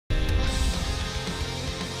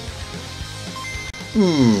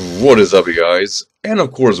What is up, you guys? And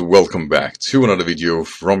of course, welcome back to another video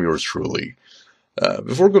from yours truly.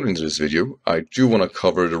 Before going into this video, I do want to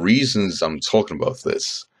cover the reasons I'm talking about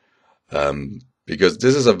this. Because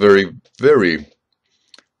this is a very,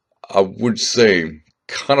 I would say,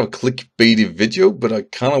 kind of clickbaity video, but I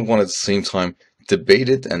kind of want at the same time debate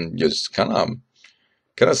it and just kind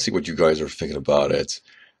of see what you guys are thinking about it.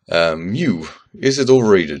 Mew, is it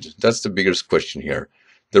overrated? That's the biggest question here.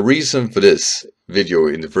 The reason for this video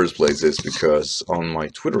in the first place is because on my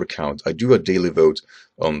Twitter account, I do a daily vote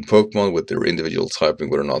on Pokemon with their individual typing,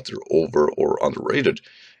 whether or not they're over or underrated.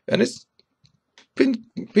 And it's been,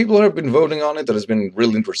 people have been voting on it. That has been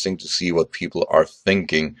really interesting to see what people are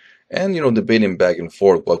thinking and, debating back and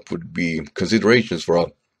forth what would be considerations for a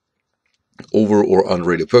over or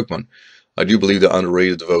underrated Pokemon. I do believe the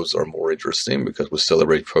underrated votes are more interesting because we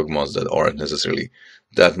celebrate Pokemons that aren't necessarily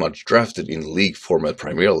that much drafted in league format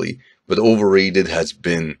primarily, but overrated has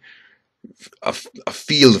been a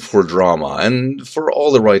field for drama and for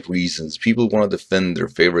all the right reasons. People want to defend their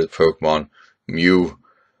favorite Pokemon. Mew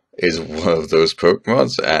is one of those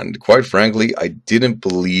Pokemons, and quite frankly, I didn't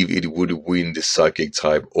believe it would win the Psychic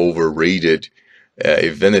type overrated.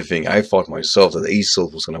 If anything, I thought myself that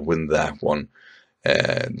Aesol was going to win that one.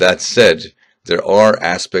 That said, there are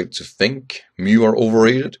aspects to think Mew are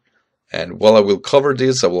overrated, and while I will cover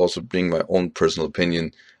this, I will also bring my own personal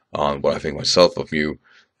opinion on what I think myself of Mew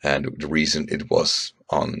and the reason it was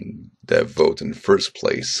on the vote in the first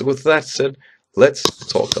place. So with that said, let's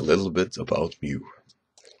talk a little bit about Mew.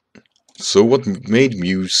 So what made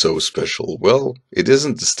Mew so special? Well, it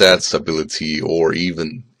isn't the stats ability or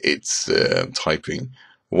even its typing.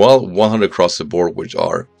 While 100 across the board, which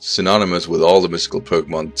are synonymous with all the mystical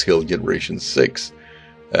Pokemon till Generation 6,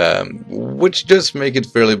 which does make it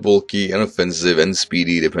fairly bulky and offensive and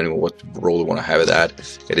speedy, depending on what role you want to have it at.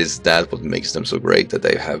 It is that what makes them so great, that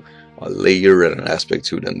they have a layer and an aspect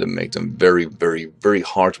to them that make them very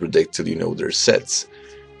hard to predict till you know their sets.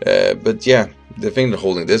 But yeah, the thing that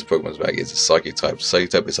holding this Pokemon's back is the Psychic type.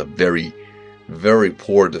 Psychic type is a very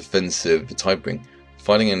poor defensive typing.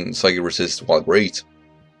 Fighting in Psychic Resist, while great,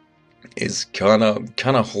 is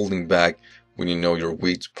kinda holding back when you know you're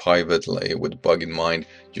weak to pivot, like with bug in mind.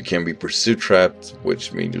 You can be pursuit trapped,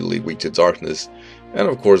 which means you're weak to darkness, and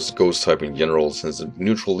of course ghost type in general, since it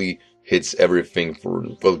neutrally hits everything for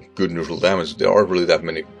good neutral damage. There aren't really that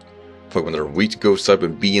many Pokemon that are weak to ghost type,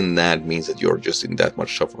 and being that means that you're just in that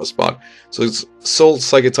much tougher of a spot. So it's Soul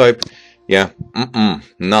Psychic type, yeah,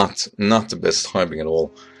 not the best typing at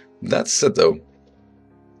all. That said though,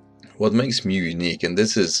 what makes Mew unique, and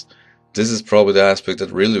this is probably the aspect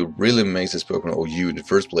that really makes this Pokemon OU in the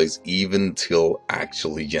first place, even till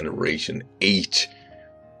actually Generation 8,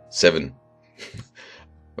 7,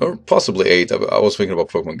 or possibly 8. I was thinking about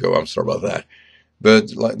Pokemon Go, I'm sorry about that.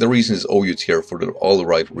 But like, the reason is OU tier for all the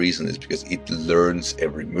right reason is because it learns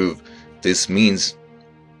every move. This means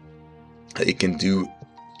that it can do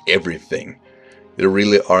everything. There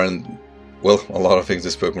really aren't, well, a lot of things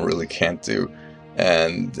this Pokemon really can't do.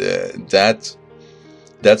 And that's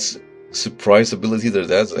surprise ability,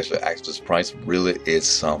 that's actually actual surprise, really is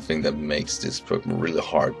something that makes this Pokemon really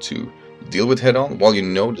hard to deal with head on. While you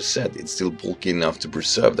know the set, it's still bulky enough to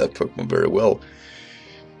preserve that Pokemon very well.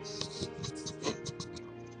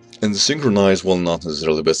 And Synchronize, while not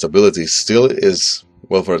necessarily the best ability, still is,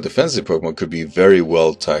 well, for a defensive Pokemon, could be very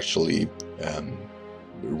well to actually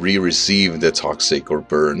re-receive the Toxic or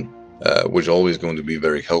Burn, which is always going to be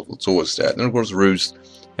very helpful towards that. And of course, Roost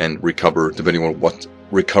and Recover, depending on what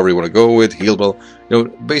recovery you want to go with, Heal Bell.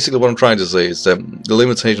 Basically what I'm trying to say is that the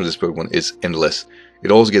limitation of this Pokemon is endless.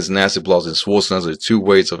 It also gets Nasty Blows and Swordsnaz. There's two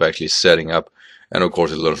ways of actually setting up, and of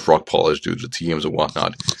course it learns Rock Polish due to the TMs and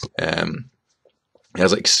whatnot. It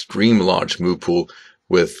has an extreme large move pool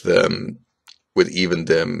with even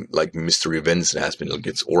the like mystery events it has been. It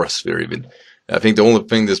gets Aura Sphere even. I think the only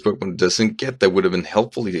thing this Pokemon doesn't get that would have been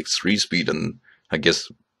helpful is X3 speed, and I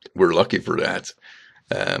guess we're lucky for that.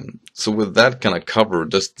 So with that kind of cover,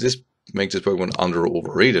 does this make this Pokemon under or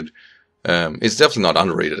overrated? It's definitely not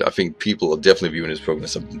underrated. I think people are definitely viewing this Pokemon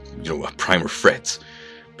as a primer threat.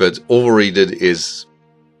 But overrated is,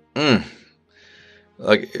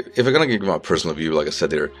 like, if I'm gonna give my personal view, like I said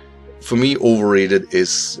there, for me, overrated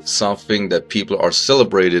is something that people are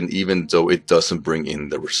celebrating even though it doesn't bring in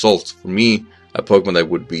the result. For me, a Pokemon that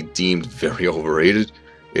would be deemed very overrated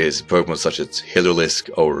is Pokemon such as Heliolisk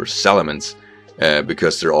or Salamence,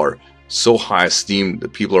 because there are so high esteem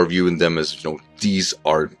that people are viewing them as, these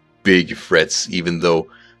are big threats, even though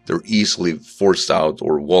they're easily forced out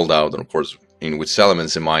or walled out. And of course, with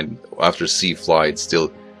Salamence in mind, after Sea Fly, it's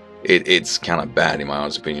still it's kind of bad in my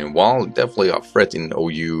honest opinion. While definitely a threat in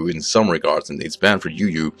OU in some regards, and it's bad for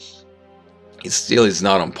UU, it still is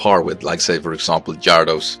not on par with, like, say, for example,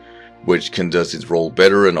 Gyarados, which can does its role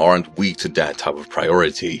better and aren't weak to that type of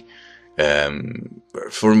priority.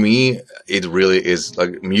 For me, it really is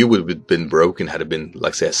like Mew would have been broken had it been,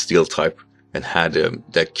 like, say, a steel type and had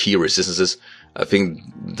that key resistances. I think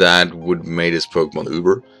that would made his Pokemon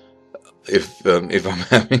uber. If I'm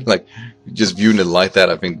having, like, just viewing it like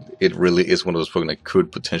that, I think it really is one of those Pokemon that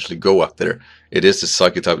could potentially go up there. It is the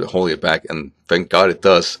Psychic type that hold it back, and thank God it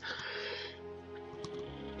does.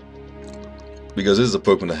 Because this is a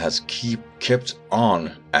Pokemon that has kept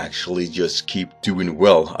on actually just keep doing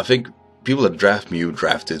well. I think people that draft Mew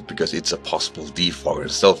draft it because it's a possible defogger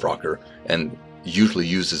and stealth rocker, and usually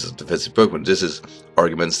uses as a defensive Pokemon. This is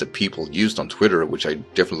arguments that people used on Twitter, which I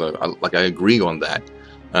definitely like. I agree on that,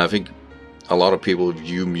 and I think a lot of people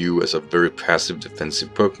view Mew as a very passive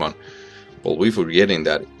defensive Pokemon. But we're forgetting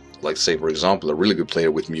that, like, say, for example, a really good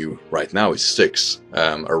player with Mew right now is Styx,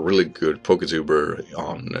 a really good Poketuber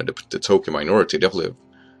on the Tokyo minority. Definitely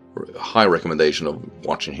a high recommendation of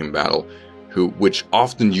watching him battle, which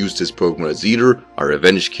often used his Pokemon as either a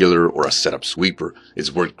revenge killer or a setup sweeper.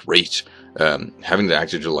 It's worked great. Having the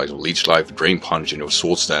active like Leech Life, Drain Punch,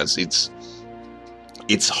 Sword Stance,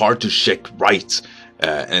 it's hard to check right.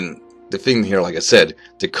 And the thing here, like I said,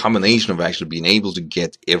 the combination of actually being able to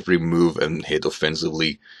get every move and hit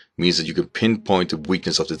offensively means that you can pinpoint the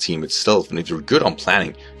weakness of the team itself, and if you're good on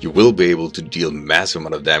planning, you will be able to deal massive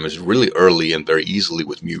amount of damage really early and very easily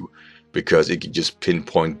with Mew, because it can just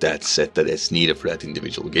pinpoint that set that is needed for that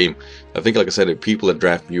individual game. I think, like I said, the people that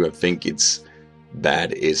draft Mew and think it's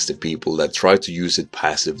bad is the people that try to use it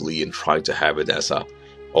passively and try to have it as a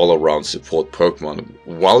all-around support Pokemon.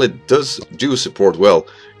 While it does support well,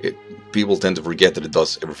 people tend to forget that it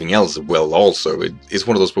does everything else well also. It's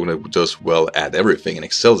one of those Pokemon that does well at everything and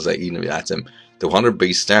excels at even at them. The 100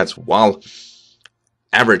 base stats, while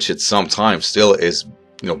average at some time, still is,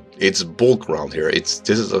 it's bulk around here. This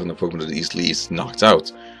is a Pokemon that easily is knocked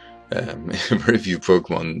out. Very few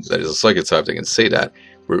Pokemon that is a Psychic type that can say that.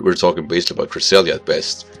 We're talking basically about Cresselia at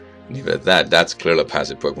best. And even at that's clearly a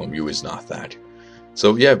passive Pokemon. Mew is not that.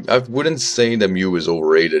 So yeah, I wouldn't say that Mew is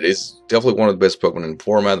overrated. It's definitely one of the best Pokemon in the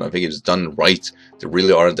format, and I think it's done right. There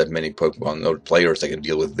really aren't that many Pokemon or players that can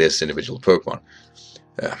deal with this individual Pokemon.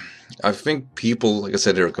 I think people, like I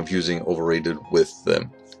said, are confusing overrated with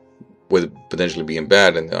potentially being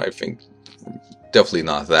bad, and I think definitely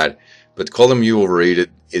not that. But calling Mew overrated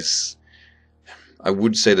is, I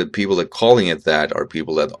would say that people that calling it that are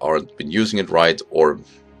people that aren't been using it right, or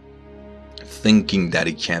thinking that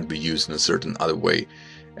it can't be used in a certain other way,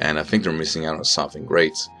 and I think they're missing out on something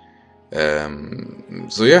great.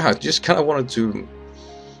 So yeah, I just kind of wanted to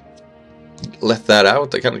let that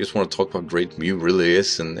out. I kind of just want to talk about great Mew really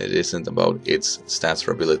is, and it isn't about its stats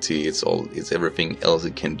or ability. It's everything else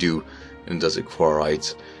it can do, and does it quite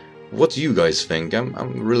right. What do you guys think?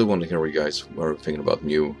 I'm really wanting to hear what you guys are thinking about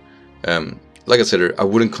Mew. Like I said, I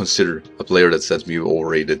wouldn't consider a player that says Mew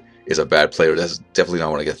overrated is a bad player. That's definitely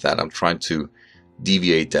not want to get that. I'm trying to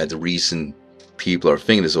deviate that. The reason people are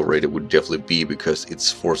thinking it's overrated would definitely be because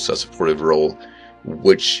it's forced a supportive role,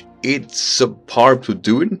 which it's subpar to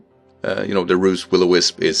doing. The Roost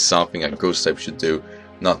Will-O-Wisp is something a Ghost type should do,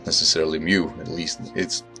 not necessarily Mew. At least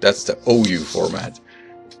that's the OU format,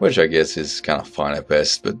 which I guess is kind of fine at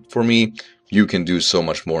best. But for me, Mew can do so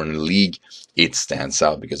much more in the league. It stands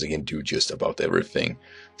out because it can do just about everything.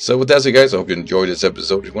 So with that said, guys, I hope you enjoyed this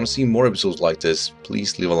episode. If you want to see more episodes like this,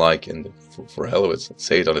 please leave a like, and for hell of it,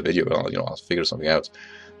 say it on the video. I'll figure something out.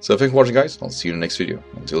 So thanks for watching, guys. I'll see you in the next video.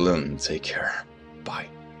 Until then, take care. Bye.